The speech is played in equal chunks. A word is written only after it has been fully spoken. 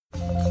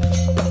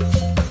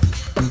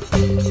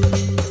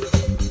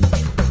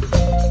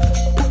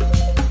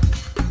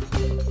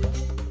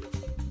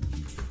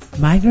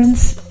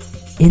Migrants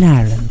in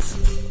Ireland.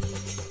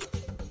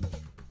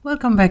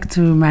 Welcome back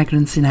to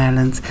Migrants in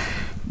Ireland.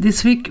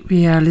 This week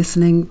we are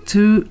listening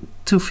to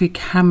Taoufik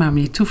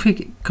Hammami.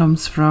 Taoufik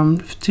comes from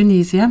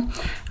Tunisia.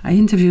 I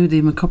interviewed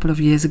him a couple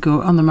of years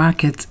ago on the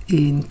market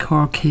in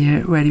Cork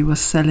here, where he was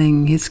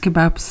selling his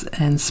kebabs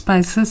and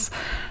spices.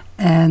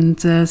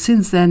 And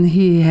since then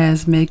he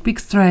has made big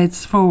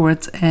strides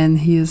forward, and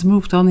he has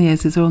moved on. He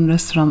has his own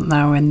restaurant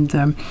now,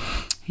 and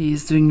he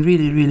is doing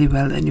really, really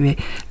well. Anyway,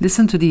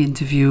 listen to the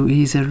interview.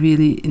 He's a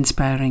really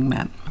inspiring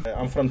man.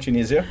 I'm from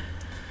Tunisia.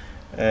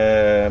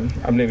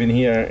 I'm living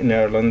here in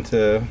Ireland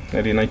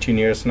nearly 19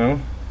 years now.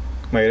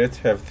 Married,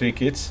 have 3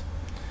 kids.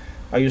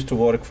 I used to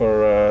work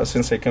for,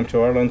 since I came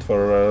to Ireland,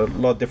 for a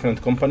lot of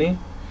different company.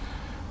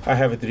 I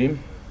have a dream.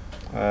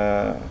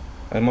 I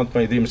want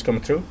my dreams come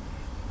true.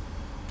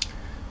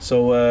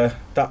 So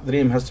that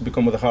dream has to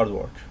become with hard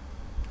work.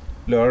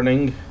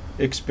 Learning,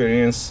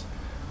 experience,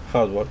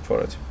 hard work for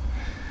it.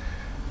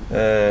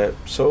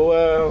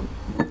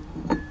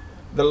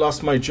 The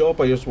last my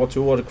job, I used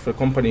to work for a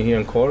company here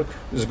in Cork.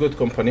 It's a good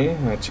company,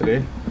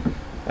 actually.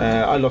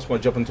 I lost my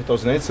job in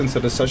 2008 since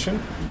the recession.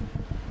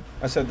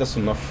 I said, that's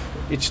enough.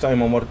 Each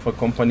time I work for a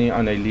company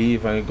and I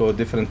leave and I go to a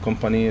different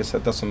company, I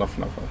said, that's enough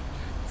now.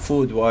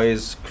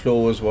 Food-wise,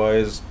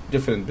 clothes-wise,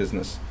 different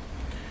business.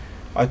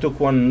 I took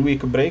 1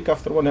 week break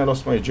after when I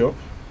lost my job.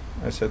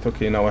 I said,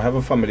 okay, now I have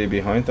a family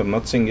behind. I'm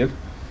not single,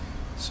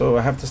 so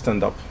I have to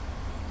stand up.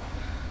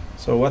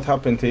 So what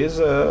happened is,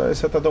 I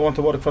said, I don't want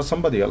to work for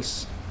somebody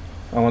else.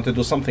 I want to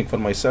do something for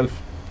myself.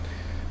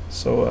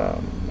 So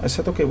I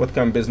said, okay, what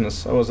kind of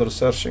business? I was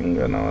researching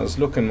and I was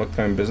looking what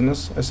kind of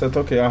business. I said,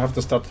 okay, I have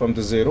to start from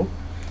the zero.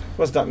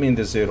 What does that mean,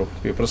 the zero?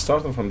 People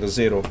starting from the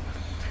zero.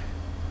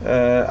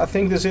 I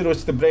think the zero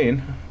is the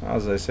brain.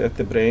 As I said,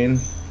 the brain,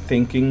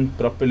 thinking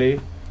properly,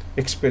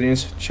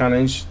 experience,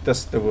 challenge.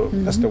 That's the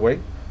way.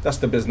 That's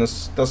the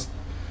business. That's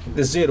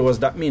the zero. What does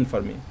that mean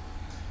for me?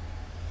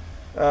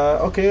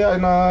 Okay,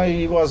 and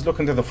I was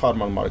looking at the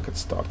farmer market.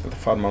 Started the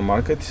farmer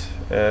market.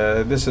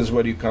 This is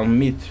where you can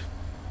meet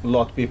a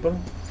lot of people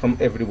from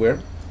everywhere.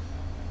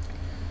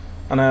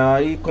 And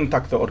I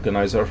contacted the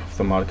organizer of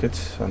the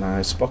market, and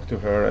I spoke to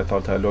her. I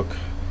told her, look,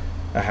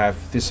 I have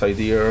this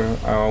idea.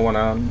 I want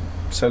to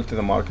sell to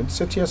the market. She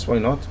said, yes, why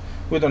not?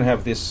 We don't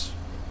have this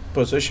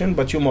position,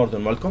 but you're more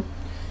than welcome.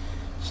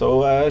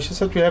 So she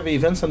said, we have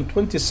events on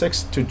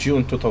 26th to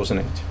June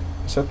 2008.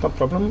 I said, no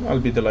problem,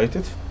 I'll be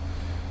delighted.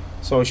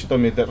 So she told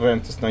me the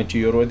rent is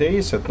 €90 a day.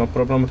 I said, no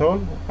problem at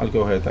all, I'll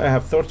go ahead. I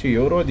have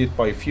 €30, I did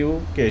buy a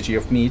few kg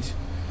of meat,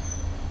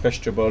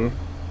 vegetable,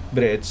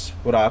 breads,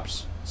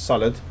 wraps,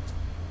 salad.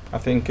 I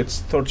think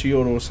it's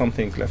 €30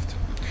 something left.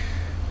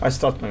 I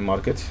start my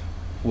market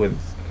with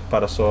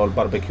parasol,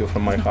 barbecue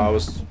from my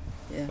house,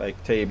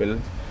 like table.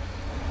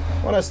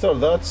 When I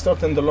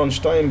start in the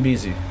lunchtime,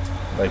 busy.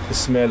 Like the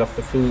smell of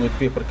the food,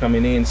 people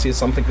coming in, see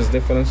something is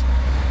different.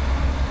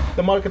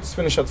 The market is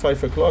finished at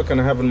 5 o'clock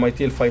and I have in my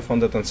till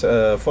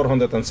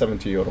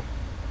 €470.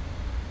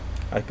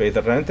 I pay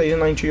the rent,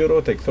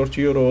 €90, take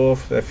 €30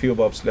 off, a few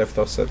bobs left.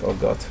 I said, oh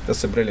God,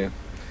 that's brilliant.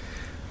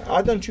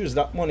 I don't use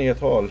that money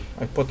at all.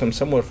 I put them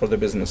somewhere for the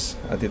business.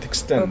 I did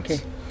extend.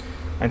 Okay.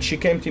 And she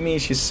came to me,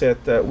 she said,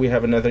 we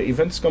have another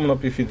event coming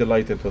up if you're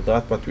delighted with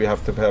that, but we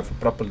have to have a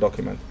proper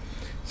document.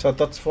 So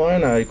that's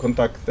fine. I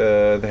contact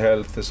the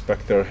health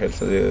inspector,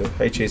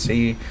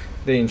 HSE,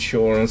 the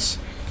insurance.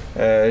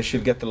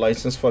 She'll get the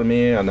license for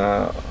me, and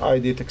I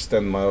did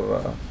extend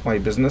my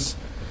business.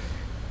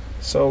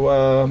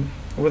 So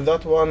with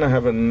that one, I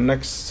have a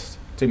next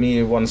to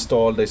me one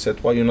stall. They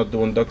said, why you not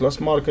doing Douglas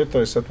Market?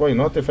 I said, why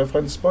not? If I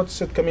find a spot, he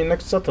said, come in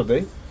next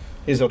Saturday.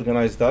 He's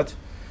organized that.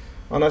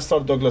 And I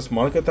start Douglas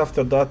Market.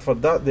 After that, for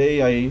that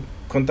day, I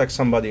contact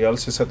somebody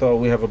else. He said, oh,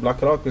 we have a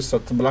Black Rock. We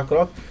start Black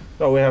Rock.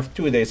 No, we have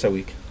 2 days a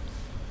week.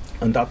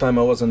 And that time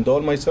I was in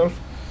Dole myself.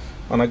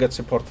 And I get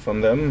support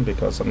from them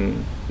because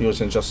I'm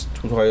using just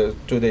 2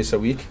 days a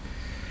week.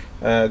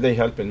 They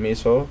helping me,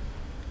 so.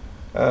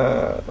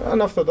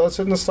 And after that,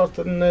 I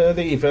started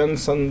the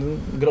events and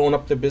growing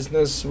up the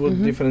business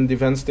with different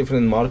events,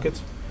 different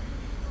markets.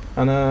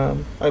 And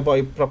I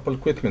buy proper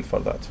equipment for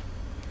that.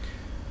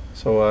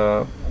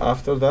 So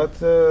after that,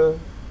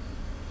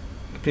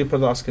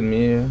 people asking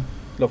me,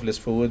 loveless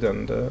food,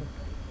 and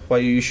why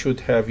you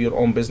should have your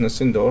own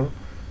business indoor.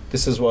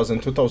 This was in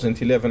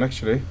 2011,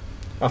 actually.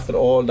 After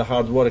all the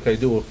hard work I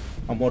do,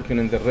 I'm working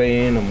in the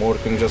rain, I'm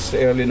working just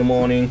early in the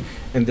morning,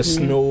 in the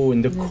snow,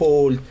 in the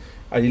cold.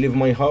 I leave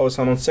my house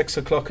around 6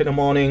 o'clock in the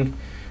morning,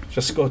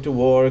 just go to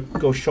work,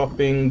 go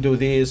shopping, do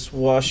this,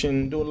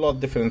 washing, do a lot of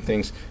different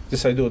things.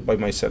 This I do it by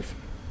myself.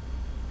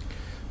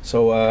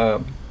 So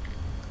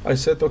I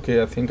said,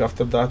 okay, I think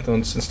after that,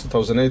 and since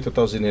 2008,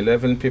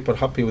 2011, people are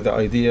happy with the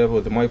idea,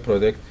 with my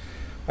product.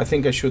 I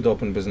think I should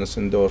open business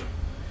indoor.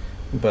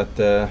 But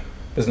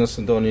business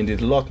indoor, you need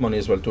a lot of money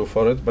as well too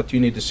for it, but you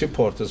need the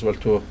support as well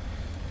too,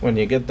 when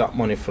you get that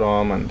money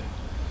from. And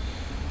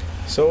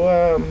so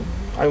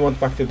I went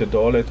back to the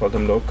Dole. I told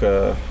them, look,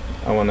 I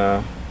want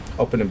to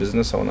open a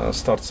business, I want to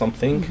start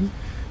something.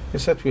 He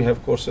said, we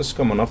have courses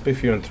coming up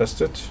if you're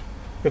interested.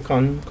 you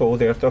can go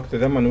there, talk to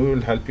them, and we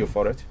will help you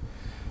for it.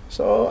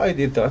 So I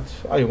did that.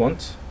 I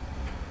went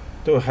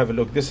to have a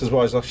look. This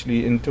was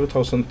actually in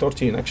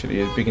 2013,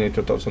 actually, beginning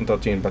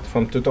 2013, but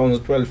from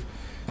 2012,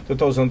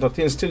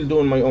 2013, still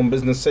doing my own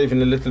business,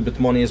 saving a little bit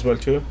money as well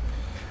too.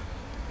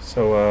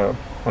 So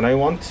when I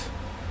went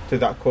to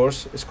that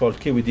course, it's called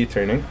QED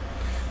training.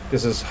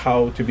 This is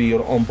how to be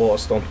your own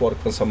boss, don't work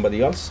for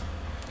somebody else.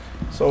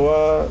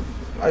 So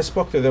I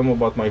spoke to them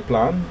about my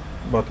plan,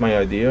 about my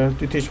idea,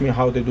 to teach me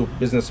how to do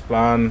business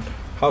plan,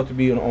 how to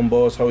be your own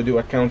boss, how to do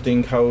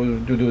accounting, how to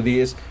do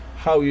this,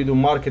 how you do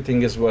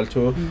marketing as well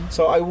too.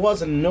 So I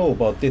wasn't know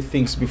about these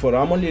things before.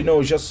 I'm only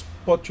know just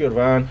put your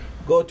van,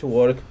 go to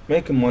work,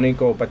 make money,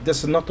 go. But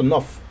this is not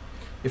enough.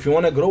 If you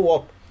want to grow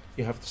up,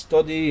 you have to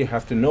study, you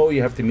have to know,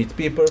 you have to meet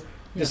people.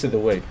 This is the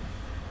way.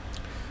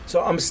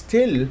 So I'm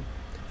still,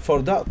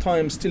 for that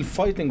time, still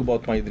fighting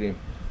about my dream.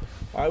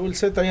 I will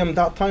say that I'm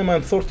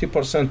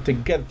 30% to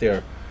get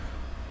there.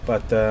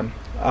 But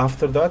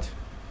after that,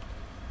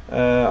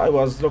 I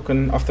was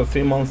looking after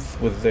 3 months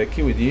with the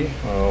QED,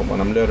 when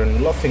I'm learning a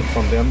lot of things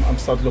from them, I'm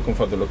start looking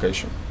for the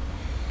location.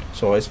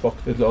 So I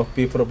spoke to a lot of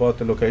people about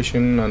the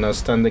location, and I was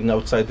standing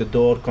outside the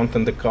door,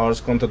 counting the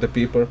cars, counting the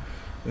people,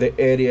 the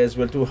area as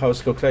well too, how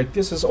it look like.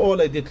 This is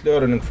all I did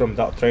learning from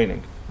that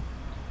training.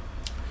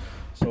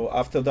 So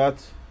after that,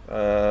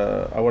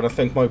 I want to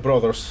thank my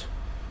brothers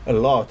a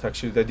lot.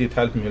 Actually, they did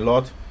help me a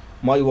lot.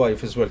 My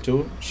wife as well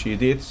too, she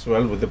did as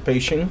well with the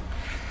patient.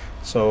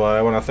 So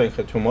I want to thank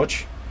her too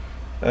much.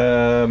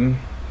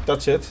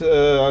 That's it.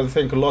 I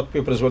think a lot of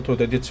people as well too,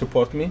 they did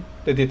support me.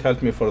 They did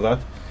help me for that.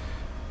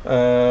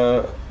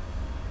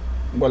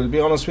 Well, to be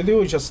honest with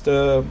you, just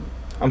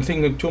I'm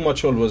thinking too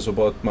much always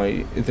about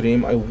my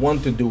dream. I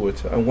want to do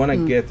it. I want to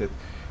get it.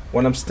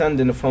 When I'm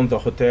standing in front of the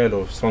hotel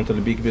or front of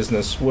the big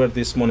business, where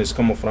this money is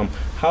coming from,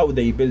 how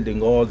they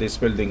building all this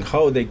building,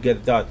 how they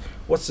get that,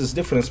 what's this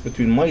difference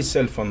between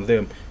myself and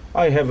them?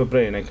 I have a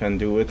brain, I can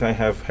do it. I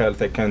have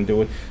health, I can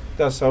do it.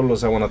 That's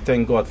always I want to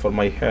thank God for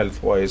my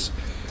health wise.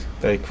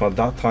 Like for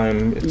that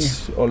time,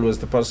 it's always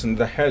the person,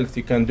 the health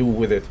you can do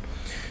with it.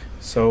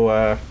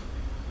 So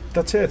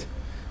that's it.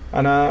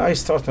 And I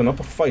started up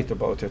a fight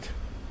about it.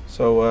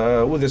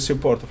 So with the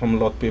support from a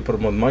lot of people,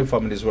 my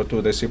family as well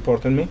too, they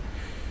supported me.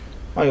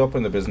 I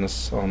opened the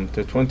business on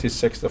the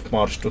 26th of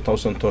March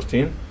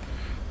 2013.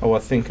 I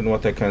was thinking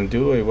what I can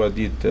do. I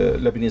did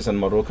Lebanese and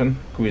Moroccan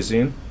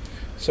cuisine.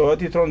 So I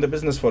did run the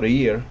business for a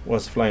year,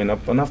 was flying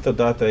up. And after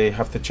that, I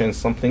have to change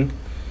something.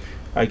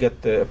 I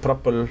get a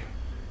proper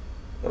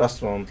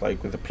restaurant,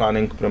 like with the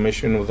planning,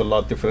 permission, with a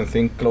lot of different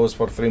things, closed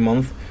for 3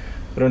 months,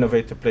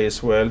 renovate the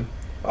place well,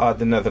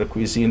 add another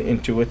cuisine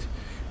into it,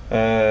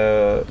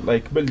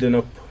 like building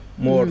up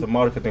more the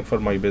marketing for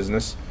my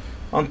business.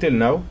 Until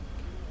now,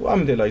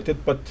 I'm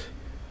delighted, but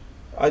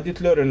I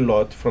did learn a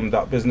lot from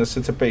that business.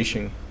 It's a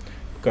patient,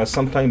 because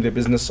sometimes the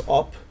business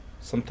up,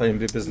 sometimes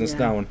the business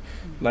down.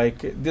 Like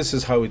this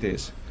is how it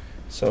is.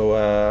 So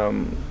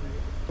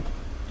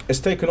it's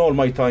taken all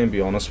my time, be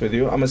honest with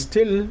you. I'm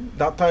still,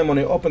 that time when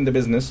I opened the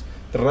business,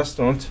 the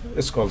restaurant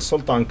is called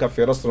Sultan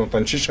Cafe Restaurant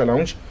and Shisha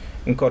Lounge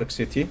in Cork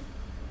City.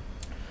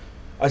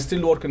 I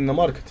still work in the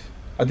market.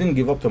 I didn't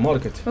give up the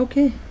market.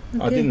 Okay.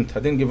 I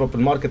didn't give up the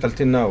market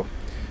until now,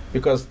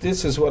 because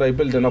this is where I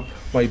building up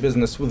my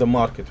business with the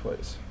market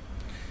wise.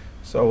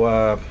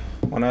 So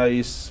when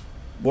I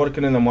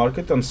working in the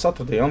market on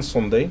Saturday and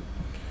Sunday,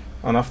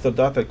 and after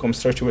that I come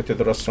straight away to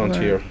the restaurant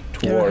here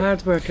to You're work. a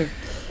hard worker.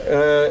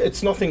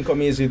 It's nothing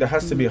come easy. There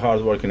has to be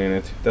hard working in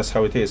it. That's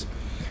how it is.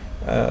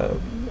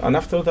 And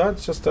after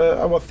that, just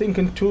I was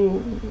thinking to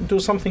do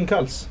something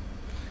else.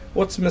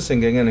 What's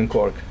missing again in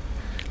Cork?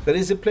 There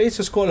is a place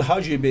it's called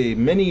Haji Bey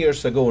many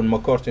years ago in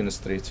McCartan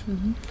Street.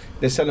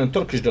 They selling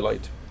Turkish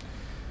delight.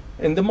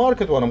 In the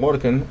market when I'm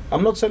working,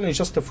 I'm not selling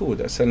just the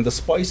food. I'm selling the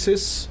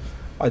spices.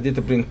 I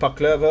did bring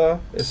baklava,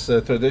 it's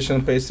a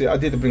traditional pastry. I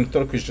did bring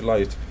Turkish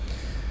delight.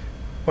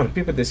 When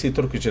people they see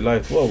Turkish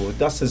delight, whoa,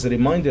 that is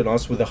reminding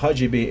us with the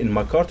Haji Bey in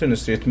McCartan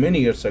Street many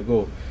years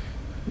ago.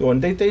 When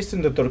they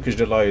tasted the Turkish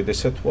delight, they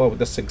said, wow,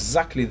 that's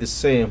exactly the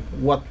same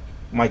what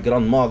my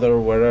grandmother,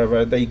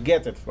 wherever, they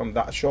get it from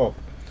that shop.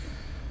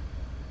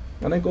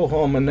 When I go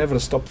home, I never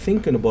stop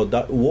thinking about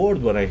that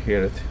word when I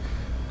hear it.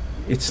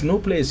 It's no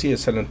place here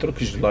selling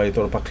Turkish delight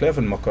or baklava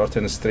in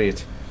McCartan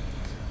Street,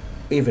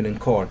 even in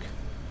Cork.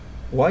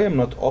 Why I'm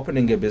not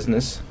opening a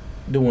business,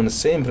 doing the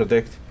same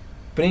product,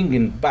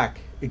 bringing back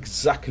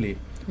exactly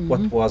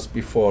what was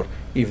before?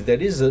 If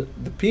there is the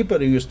people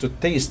who used to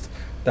taste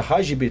the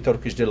Haji Bey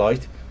Turkish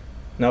delight,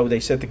 now they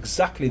said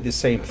exactly the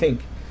same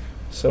thing.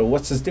 So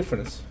what's the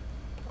difference?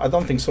 I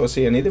don't think so I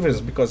see any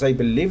difference, because I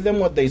believe them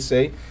what they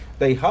say.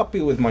 They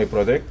happy with my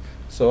product,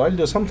 so I'll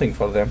do something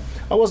for them.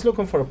 I was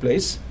looking for a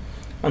place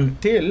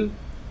until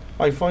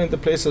I find the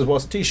place that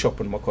was tea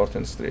shop in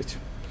McCartan Street.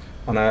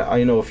 And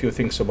I know a few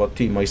things about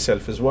tea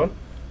myself as well.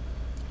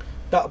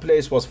 That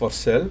place was for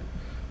sale,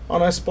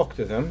 and I spoke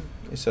to them.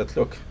 He said,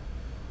 look,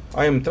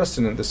 I am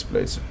interested in this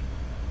place.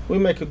 We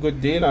make a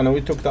good deal, and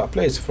we took that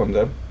place from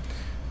them.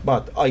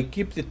 But I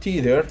keep the tea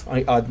there.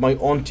 I add my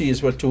own tea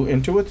as well too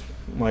into it,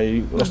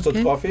 my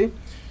roasted coffee,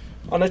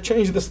 and I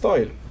change the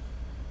style.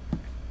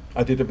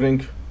 I did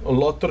bring a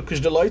lot Turkish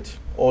delight,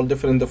 all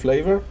different the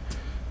flavor,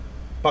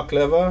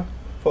 baklava,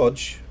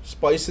 fudge,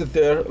 spices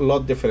there, a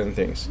lot different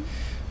things.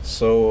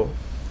 So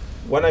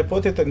when I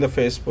put it in the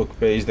Facebook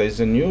page, there's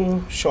a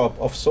new shop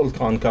of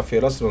Sultan Cafe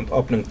restaurant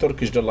opening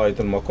Turkish delight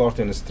on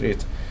McCartan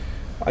Street.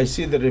 I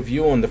see the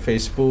review on the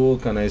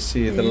Facebook and I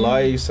see the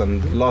likes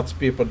and lots of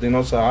people, they're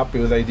not so happy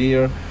with the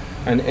idea.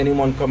 And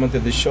anyone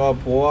commented the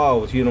shop,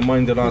 wow, you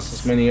reminded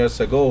us many years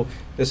ago,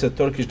 this is a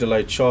Turkish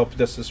delight shop,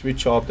 this is a sweet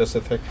shop, this is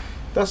a thing.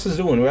 That's is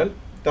doing well.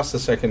 That's the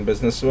second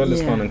business as well.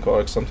 It's done in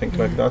Cork, something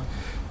like that.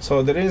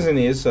 So the reason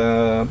is,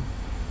 now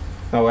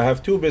I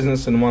have two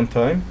business in one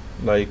time,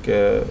 like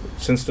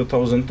since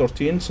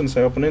 2013, since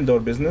I opened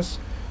indoor business,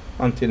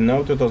 until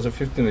now,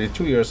 2015, nearly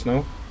 2 years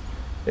now.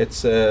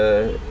 It's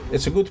a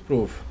good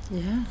proof.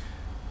 Yeah.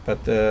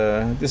 But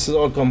this is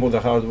all come with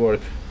the hard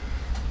work.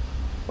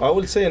 I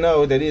will say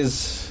now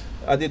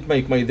I did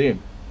make my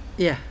dream.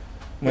 Yeah.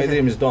 My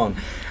dream is done.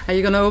 Are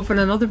you going to open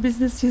another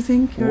business, you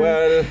think? Or?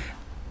 Well,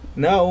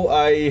 now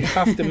I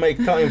have to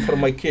make time for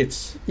my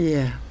kids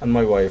and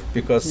my wife,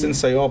 because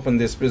since I opened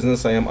this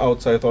business, I am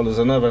outside always.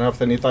 I never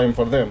have any time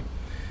for them.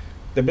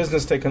 The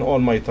business taken all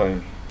my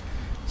time.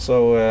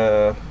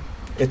 So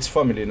it's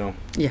family now.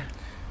 Yeah.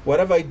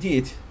 Whatever I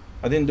did,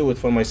 I didn't do it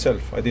for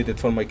myself. I did it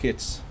for my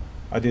kids.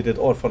 I did it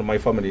all for my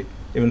family,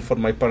 even for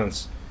my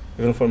parents,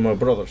 even for my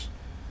brothers.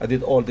 I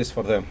did all this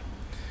for them.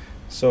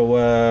 So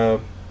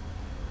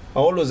I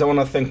want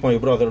to thank my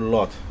brother a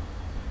lot.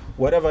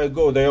 Wherever I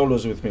go, they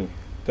always with me.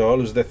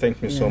 They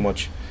thank me so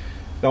much.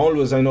 They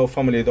always, I know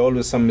family, there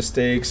always some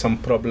mistakes, some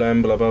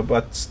problem, blah, blah,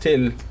 but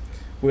still,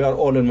 we are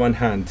all in one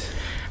hand.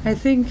 I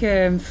think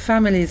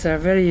families are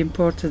very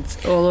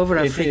important all over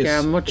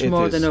Africa, much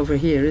more than over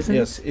here, isn't it?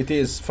 Yes, it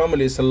is.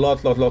 Family is a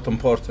lot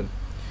important.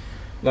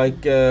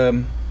 Like, I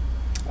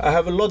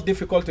have a lot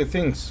difficulty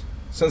things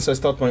since I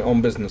start my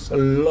own business. A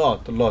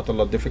lot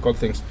difficult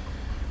things.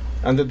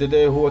 And the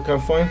day who I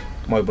can find?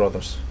 My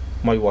brothers,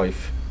 my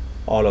wife,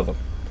 all of them.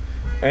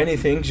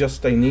 Anything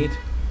just I need,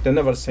 they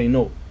never say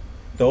no.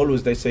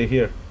 They say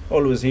here,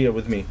 always here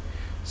with me.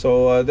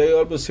 So they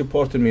always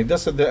supported me.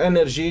 That's the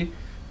energy.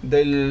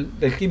 They'll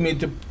keep me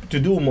to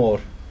do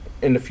more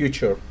in the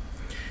future.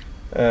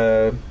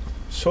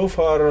 So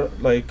far,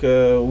 like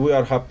we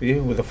are happy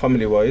with the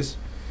family wise.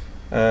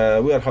 We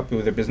are happy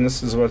with the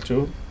business as well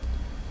too.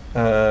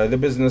 The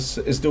business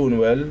is doing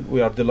well.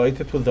 We are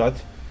delighted with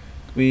that.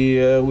 We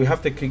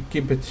have to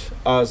keep it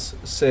as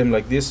same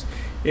like this.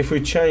 If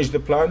we change the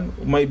plan,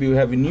 maybe we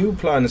have a new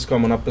plans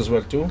coming up as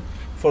well too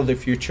for the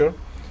future.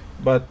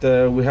 But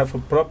we have a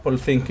proper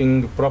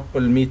thinking,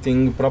 proper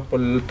meeting,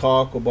 proper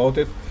talk about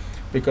it,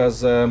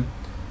 because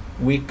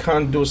we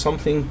can't do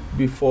something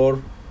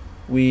before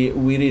we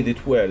read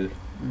it well.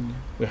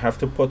 We have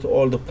to put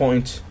all the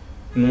points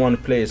in one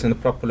place, in a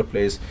proper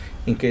place,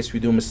 in case we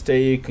do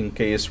mistake, in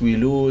case we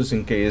lose,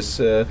 in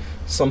case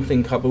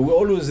something happen. We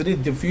always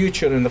read the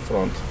future in the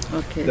front.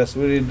 Okay. That's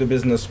we read the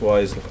business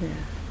wise. Yeah.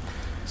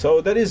 So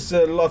there is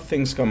a lot of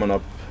things coming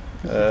up.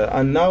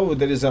 And now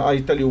there is, I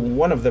tell you,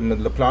 one of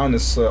them, the plan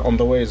is on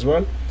the way as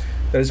well.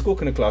 There is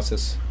cooking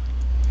classes.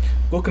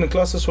 Cooking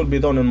classes will be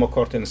done in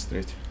McCartan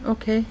Street.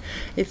 Okay.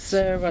 It's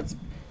what?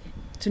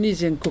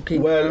 Tunisian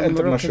cooking? Well,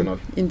 international.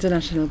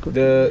 International cooking.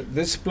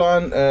 This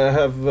plan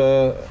have,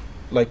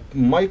 like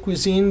my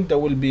cuisine, there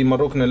will be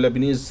Moroccan and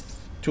Lebanese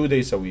 2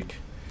 days a week.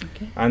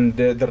 Okay. And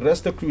the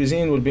rest of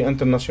cuisine will be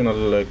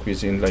international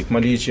cuisine, like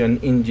Malaysian,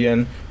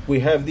 Indian. We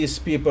have these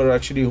people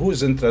actually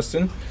who's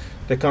interested.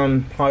 They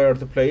can hire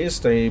the place,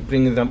 they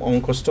bring them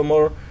on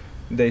customer,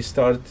 they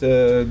start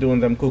doing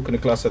them cooking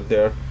classes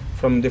there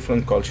from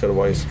different culture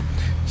wise.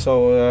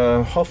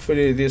 So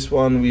hopefully this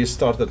one we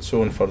started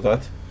soon for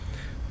that.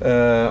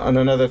 And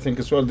another thing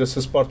as well, this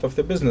is part of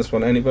the business.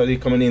 When anybody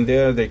coming in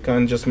there, they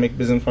can just make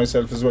business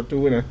myself as well to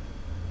win it.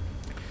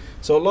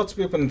 So lots of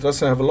people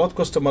interested. I have a lot of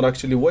customer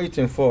actually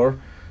waiting for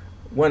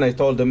when I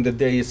told them the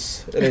day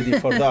is ready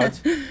for that.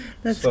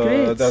 That's so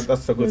great.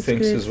 That's the good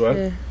things great. As well.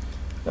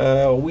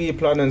 Yeah. We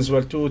plan as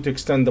well to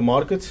extend the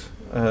market.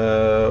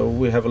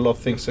 We have a lot of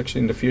things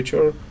actually in the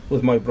future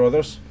with my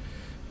brothers.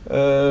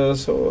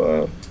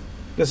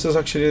 This is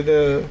actually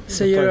the.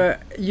 So you're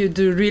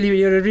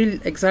a real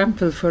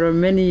example for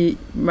many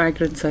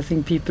migrants. I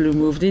think people who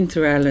moved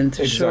into Ireland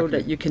to show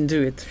that you can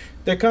do it.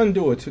 They can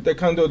do it.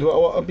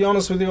 I'll be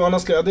honest with you.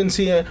 Honestly, I didn't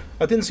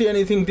see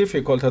anything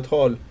difficult at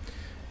all.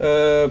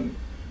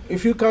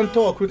 If you can't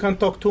talk, we can't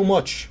talk too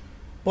much,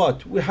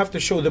 but we have to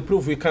show the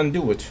proof we can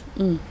do it.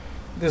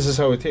 This is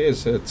how it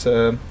is.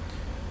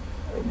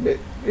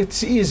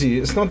 It's easy.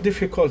 It's not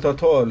difficult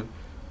at all.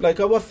 Like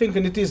I was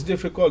thinking, it is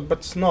difficult, but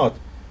it's not.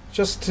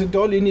 Just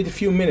all you need a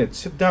few minutes.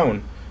 Sit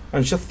down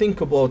and just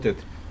think about it.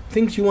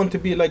 Think you want to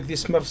be like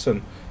this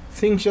person.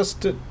 Think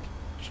just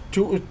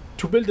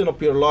to building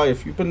up your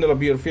life. You building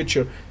up your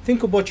future.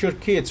 Think about your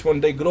kids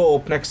when they grow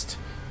up next.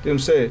 They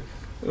say,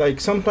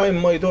 Like sometime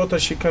my daughter,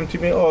 she come to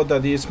me, oh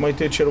daddy, my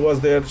teacher was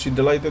there, she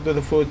delighted with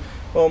the food.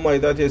 Oh my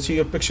daddy, I see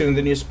your picture in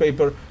the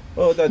newspaper.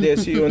 Oh daddy, I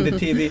see you on the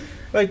TV.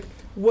 Like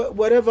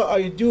whatever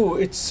I do,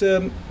 it's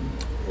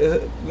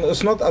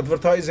not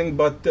advertising,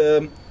 but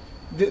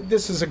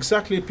this is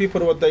exactly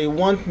people what they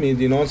want me,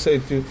 say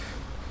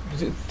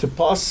to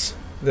pass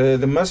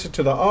the message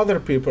to the other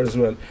people as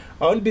well.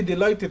 I'll be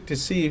delighted to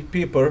see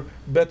people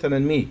better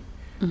than me.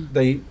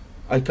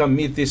 I can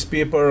meet these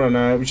people and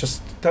I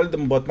just tell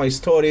them about my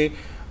story,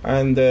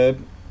 and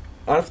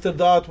after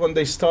that, when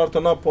they start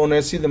up, when I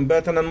see them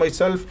better than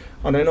myself,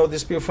 and I know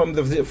these people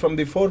from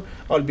before,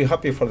 I'll be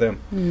happy for them.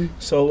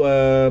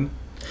 So.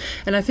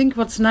 And I think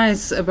what's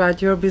nice about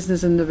your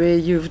business and the way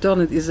you've done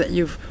it is that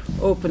you've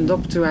opened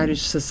up to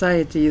Irish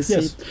society, you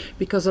see.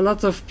 Because a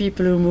lot of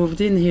people who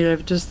moved in here are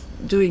just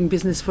doing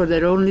business for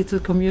their own little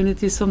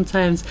community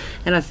sometimes.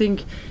 And I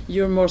think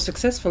you're more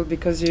successful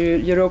because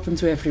you're open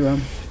to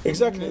everyone.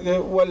 Exactly.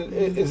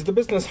 The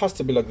business has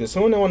to be like this.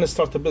 So when I want to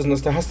start a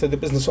business, there has to be the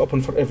business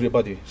open for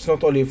everybody. It's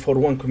not only for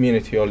one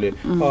community only.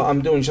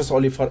 I'm doing just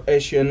only for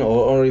Asian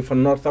or only for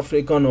North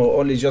African or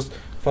only just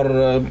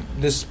for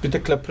this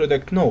particular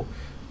product. No.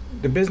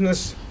 The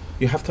business,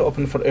 you have to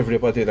open for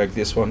everybody like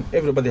this one.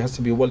 Everybody has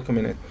to be welcome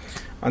in it.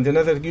 And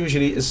another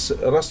usually is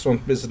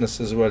restaurant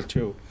business as well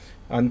too.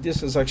 And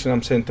this is actually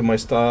I'm saying to my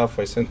staff,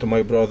 I sent to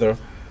my brother.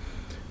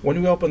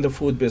 When we open the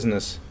food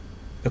business,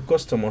 the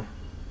customer,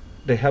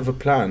 they have a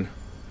plan.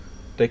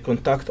 They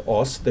contact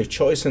us, they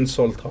choice in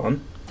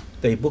Sultan,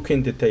 they book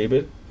in the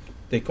table,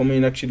 they come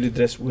in actually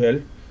dressed well,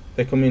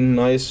 they come in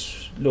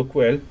nice, look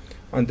well,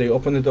 and they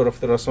open the door of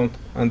the restaurant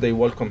and they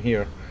welcome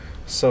here.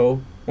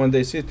 So when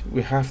they sit,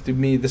 we have to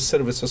meet the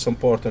service is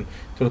important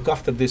to look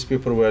after these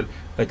people well,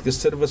 like the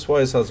service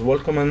wise as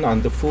welcoming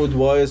and the food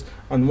wise,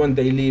 and when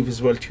they leave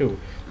as well too.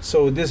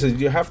 So this is,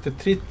 you have to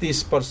treat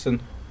this person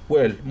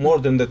well, more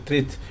than to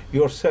treat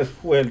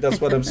yourself well.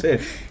 That's what I'm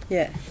saying.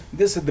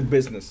 This is the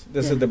business.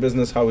 This is the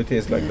business how it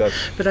is like that.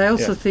 But I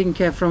also think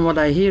from what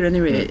I hear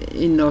anyway,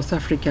 in North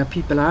Africa,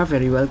 people are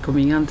very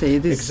welcoming, aren't they?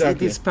 It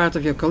is part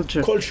of your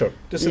culture.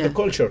 This is the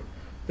culture.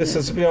 This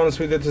is, to be honest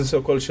with you, this is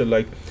a culture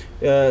like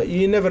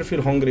you never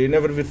feel hungry, you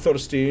never feel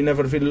thirsty, you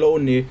never feel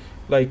lonely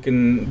like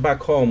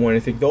back home or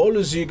anything.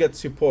 Always you get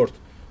support.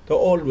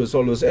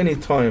 Always,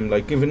 anytime,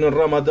 like even in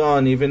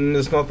Ramadan, even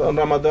it's not on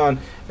Ramadan,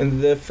 and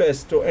the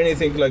fest or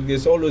anything like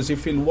this, always you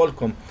feel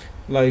welcome,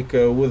 like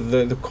with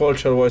the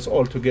culture-wise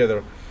all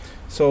together.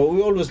 So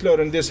we always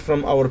learn this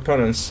from our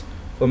parents,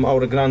 from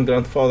our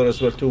grandfather as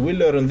well too. We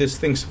learn these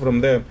things from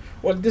them.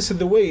 Well, this is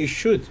the way you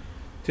should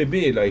to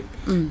be like.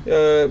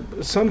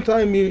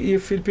 Sometimes you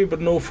feel people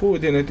no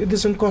food in it. It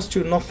doesn't cost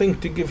you nothing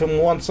to give him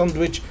one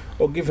sandwich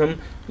or give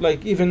him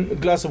like even a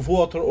glass of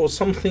water or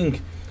something,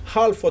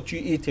 half what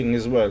you're eating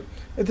as well.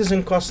 It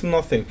doesn't cost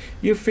nothing.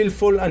 You feel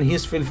full and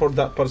he's full for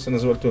that person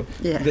as well too.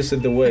 This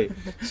is the way.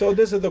 So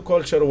this is the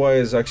culture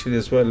wise actually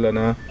as well,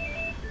 and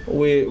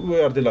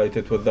we are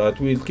delighted with that.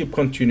 We'll keep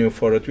continue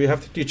for it. We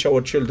have to teach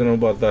our children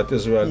about that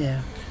as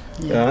well.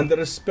 And the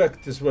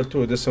respect as well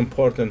too. This is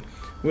important.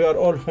 We are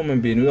all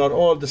human beings. We are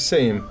all the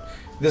same.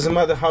 It doesn't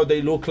matter how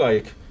they look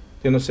like,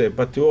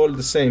 but we're all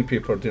the same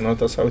people.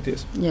 That's how it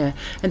is.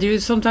 And do you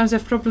sometimes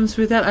have problems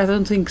with that? I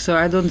don't think so.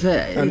 I don't.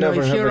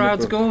 If you're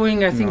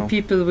outgoing, I think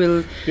people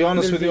will. Be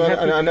honest with you,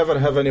 I never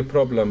have any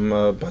problem.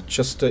 But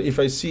just if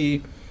I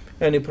see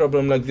any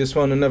problem like this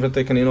one, I never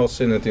take any loss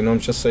in it.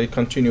 Just say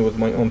continue with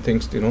my own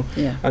things.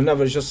 I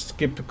never just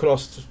keep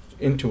crossed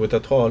into it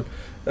at all.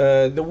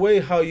 The way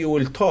how you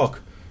will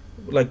talk,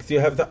 like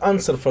you have the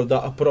answer for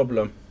that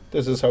problem.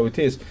 This is how it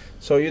is.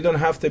 So you don't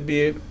have to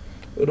be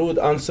rude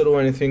answer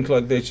or anything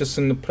like that. Just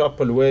in the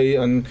proper way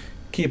and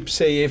keep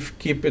safe,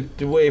 keep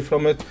it away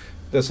from it.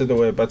 This is the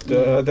way. But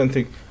I don't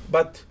think.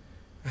 But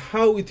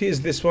how it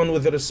is this one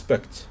with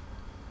respect.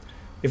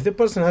 If the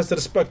person has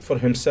respect for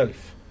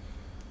himself,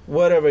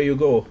 wherever you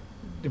go,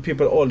 the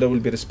people all they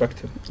will be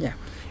respected.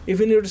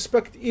 Even you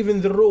respect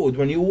even the road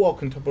when you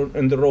walk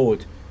in the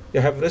road, you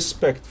have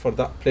respect for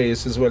that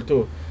place as well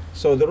too.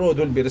 So the road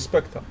will be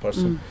respect that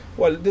person.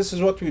 Well, this is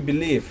what we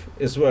believe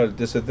as well.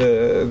 This is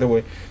the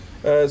way.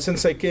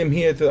 Since I came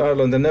here to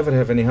Ireland, I never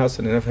have any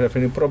hassle, I never have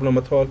any problem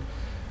at all.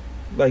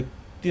 Like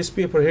these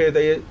people here,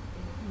 they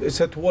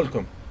said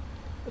welcome.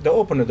 They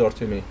opened the door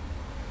to me.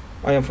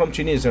 I am from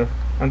Tunisia,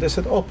 and they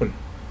said open.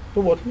 Do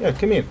what? Yeah,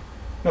 come in.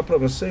 No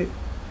problem. Say.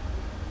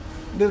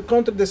 The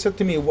country, they said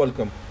to me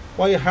welcome.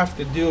 Why you have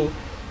to do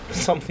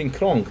something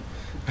wrong?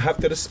 I have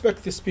to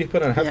respect these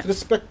people and I have to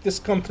respect this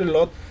country a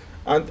lot.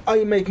 And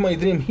I make my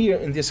dream here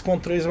in this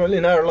country as well,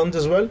 in Ireland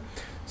as well.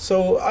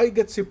 So I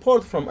get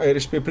support from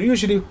Irish people.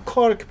 Usually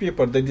Cork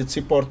people, they did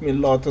support me a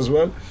lot as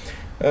well.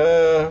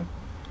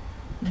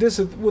 This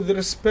is with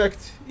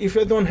respect. If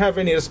I don't have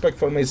any respect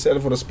for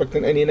myself or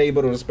respecting any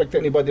neighbor or respect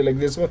anybody like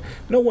this,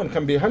 no one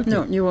can be helped.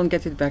 No, you won't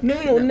get it back.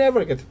 No,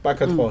 never get it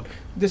back at all.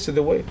 This is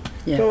the way.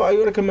 So I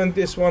recommend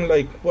this one,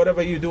 like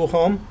whatever you do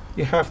home,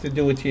 you have to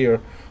do it here.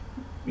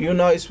 You're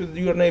nice with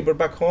your neighbor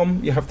back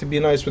home, you have to be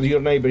nice with your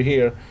neighbor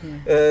here.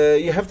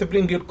 You have to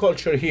bring your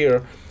culture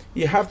here.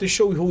 You have to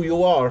show who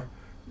you are.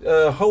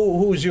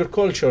 who is your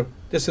culture?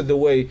 This is the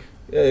way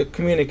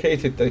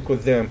communicate it like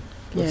with them.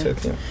 That's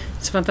it. Yeah.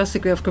 It's a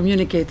fantastic way of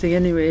communicating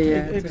anyway.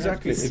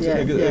 Exactly.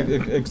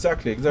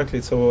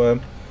 Exactly. So,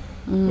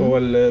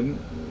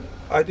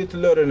 I did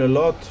learn a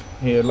lot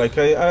here. Like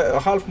I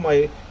half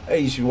my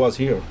age was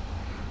here.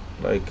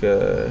 Like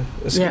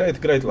it's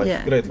great life.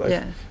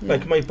 Yeah.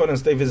 Like my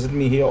parents, they visit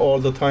me here all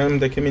the time.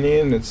 They come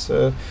in. It's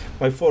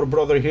my 4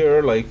 brothers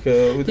here. Like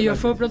your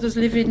 4 brothers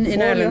live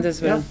in Ireland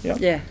as well.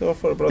 Yeah. There are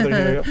 4 brothers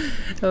here.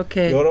 Yeah.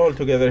 Okay. We're all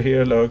together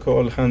here, like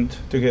all hand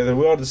together.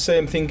 We are the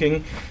same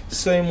thinking,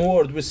 same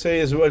word we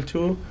say as well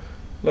too.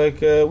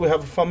 Like we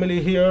have a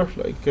family here.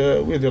 Like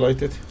we're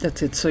delighted.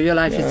 That's it. So your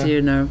life is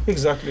here now.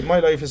 Exactly. My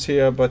life is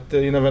here, but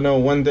you never know.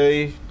 One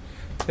day.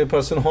 The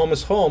person home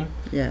is home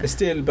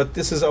still, but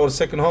this is our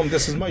second home.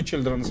 This is my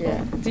children's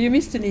home. Do you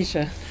miss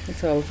Tunisia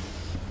at all?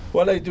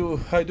 Well, I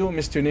do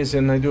miss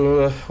Tunisian. I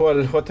do.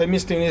 What I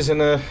miss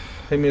Tunisian,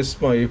 I miss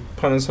my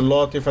parents a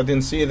lot. If I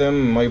didn't see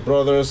them, my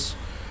brothers.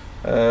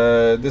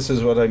 This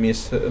is what I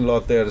miss a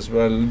lot there as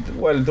well.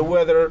 Well, the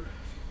weather.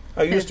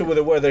 I used to with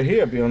the weather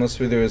here. Be honest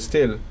with you,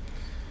 still.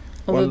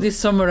 Although this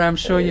summer, I'm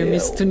sure you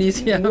miss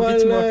Tunisia a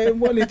bit more.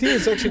 Well, it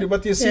is actually,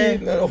 but you see,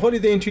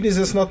 holiday in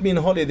Tunisia does not mean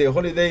holiday.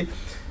 Holiday.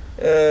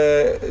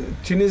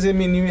 Tunisia, I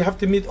mean, you have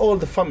to meet all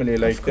the family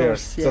like of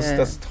course, there.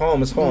 That's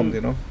home is home,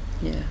 you know.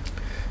 Yeah.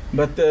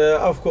 But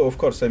of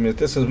course, I mean,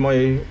 this is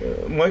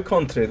my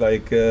country.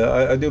 Like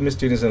I do miss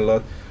Tunisia a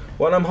lot.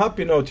 Well, I'm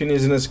happy now.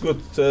 Tunisia is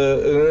good,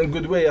 in a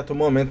good way at the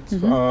moment.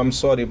 I'm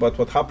sorry about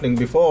what happening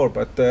before,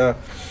 but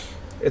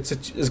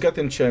it's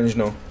getting changed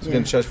now. It's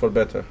getting changed for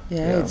better.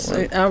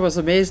 I was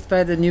amazed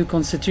by the new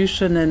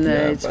constitution, and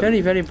it's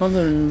very, very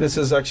modern. This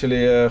is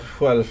actually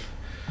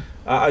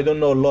I don't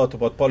know a lot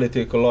about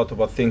politics, a lot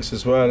about things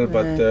as well,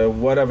 but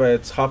whatever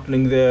it's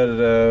happening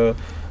there,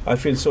 I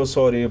feel so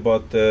sorry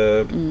about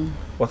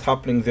what's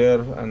happening there,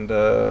 and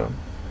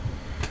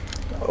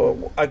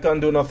I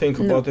can't do nothing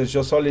about it.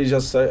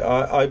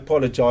 I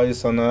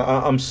apologize, and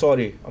I'm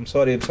sorry. I'm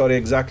sorry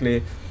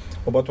exactly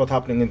about what's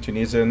happening in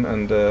Tunisia,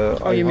 and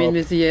you mean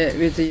with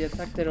the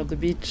attack there on the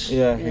beach?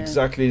 Yeah,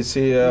 exactly.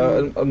 See,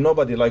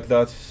 nobody like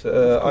that.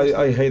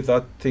 I hate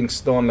that things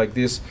done like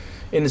this.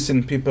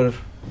 Innocent people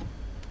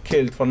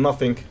killed for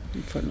nothing.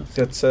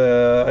 That's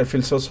I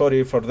feel so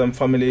sorry for them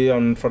family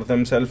and for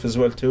themselves as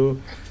well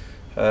too.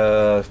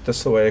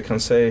 That's the way I can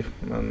say,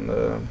 and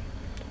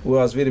we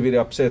was very, very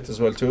upset as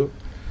well too.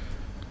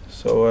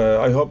 So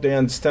I hope they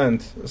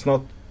understand. It's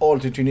not all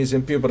the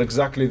Tunisian people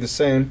exactly the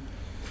same.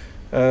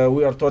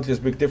 We are totally a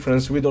big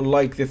difference. We don't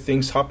like the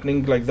things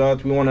happening like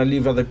that. We want to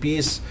live at a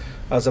peace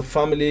as a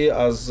family,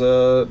 as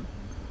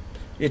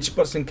each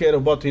person care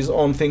about his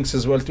own things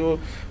as well too.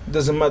 It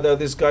doesn't matter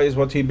this guy is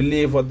what he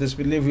believe, what this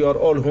believe. We are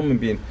all human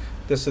beings.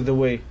 This is the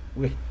way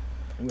we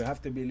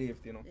have to believe,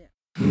 you know.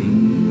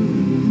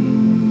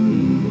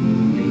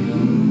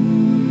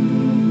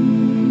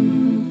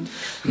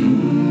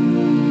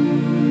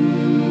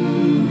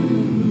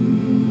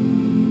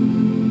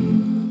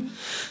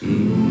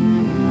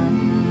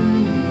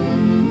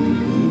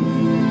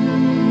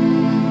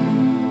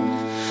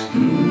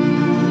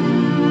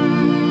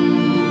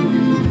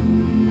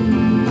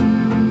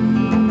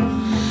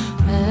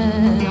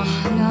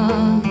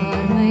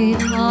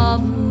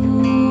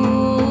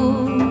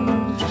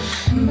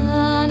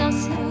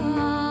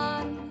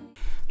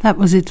 That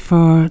was it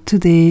for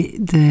today.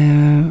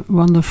 The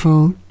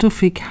wonderful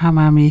Taoufik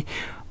Hammami.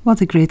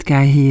 What a great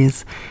guy he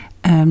is.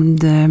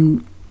 And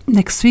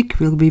next week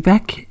we'll be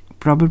back,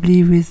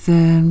 probably with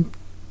an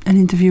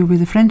interview with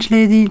a French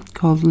lady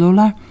called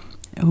Lola,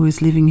 who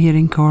is living here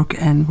in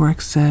Cork and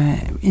works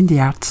in the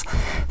arts.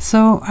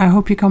 So I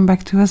hope you come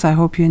back to us. I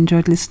hope you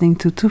enjoyed listening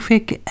to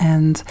Taoufik,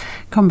 and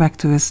come back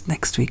to us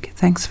next week.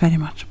 Thanks very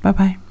much.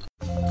 Bye-bye.